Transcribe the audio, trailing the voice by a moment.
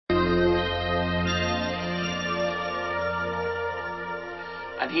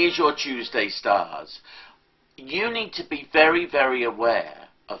And here's your Tuesday stars. You need to be very, very aware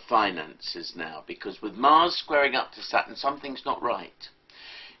of finances now, because with Mars squaring up to Saturn, something's not right.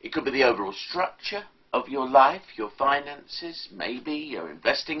 It could be the overall structure of your life, your finances. Maybe you're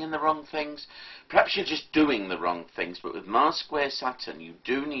investing in the wrong things. Perhaps you're just doing the wrong things. But with Mars square Saturn, you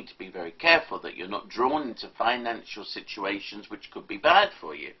do need to be very careful that you're not drawn into financial situations which could be bad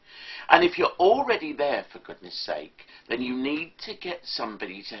for you. And if you're already there, for goodness sake, then you need to get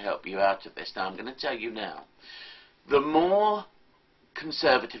somebody to help you out of this. Now, I'm going to tell you now, the more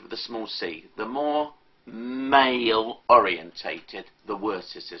conservative with a small c, the more male-orientated, the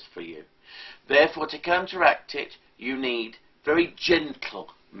worse this is for you. Therefore, to counteract it, you need very gentle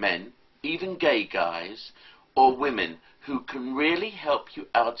men, even gay guys, or women who can really help you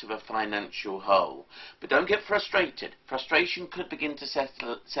out of a financial hole. But don't get frustrated. Frustration could begin to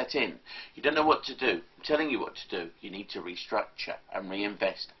set in. You don't know what to do. I'm telling you what to do. You need to restructure and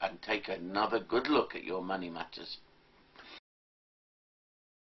reinvest and take another good look at your money matters.